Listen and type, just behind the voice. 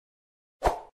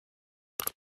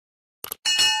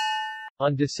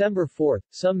On December 4,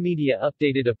 some media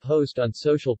updated a post on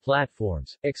social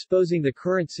platforms, exposing the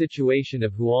current situation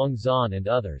of Huang Xuan and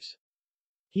others.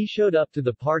 He showed up to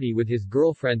the party with his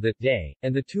girlfriend that day,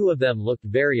 and the two of them looked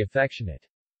very affectionate.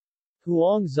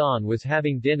 Huang Xuan was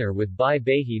having dinner with Bai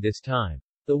Baihe this time.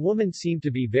 The woman seemed to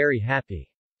be very happy.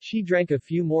 She drank a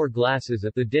few more glasses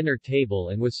at the dinner table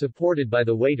and was supported by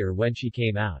the waiter when she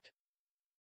came out.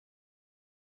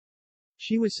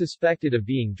 She was suspected of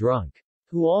being drunk.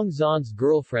 Huang Xuan's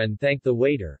girlfriend thanked the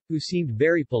waiter, who seemed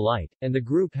very polite, and the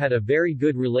group had a very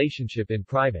good relationship in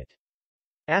private.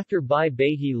 After Bai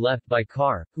Baihe left by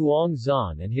car, Huang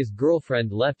Xuan and his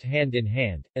girlfriend left hand in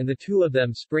hand, and the two of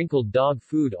them sprinkled dog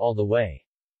food all the way.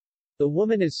 The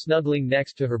woman is snuggling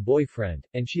next to her boyfriend,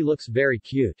 and she looks very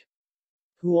cute.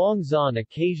 Huang Xuan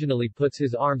occasionally puts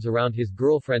his arms around his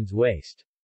girlfriend's waist.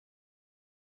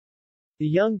 The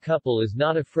young couple is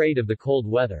not afraid of the cold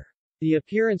weather. The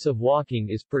appearance of walking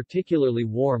is particularly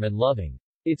warm and loving.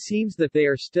 It seems that they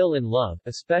are still in love,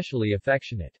 especially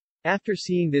affectionate. After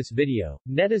seeing this video,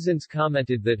 netizens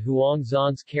commented that Huang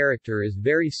Xuan's character is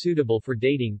very suitable for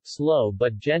dating, slow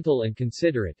but gentle and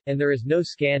considerate, and there is no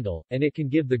scandal, and it can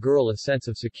give the girl a sense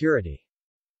of security.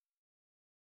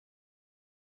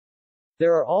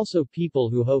 There are also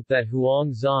people who hope that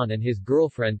Huang Xuan and his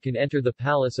girlfriend can enter the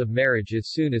palace of marriage as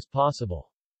soon as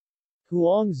possible.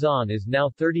 Huang Xuan is now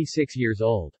 36 years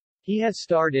old. He has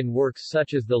starred in works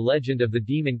such as The Legend of the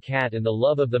Demon Cat and The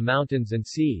Love of the Mountains and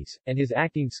Seas, and his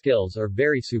acting skills are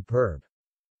very superb.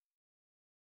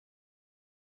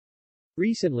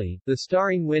 Recently, the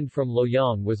starring Wind from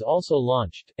Loyang was also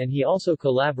launched, and he also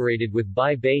collaborated with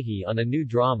Bai Baihe on a new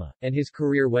drama, and his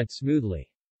career went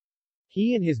smoothly.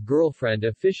 He and his girlfriend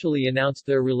officially announced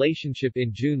their relationship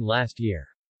in June last year.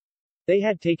 They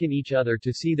had taken each other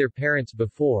to see their parents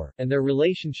before, and their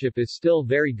relationship is still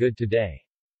very good today.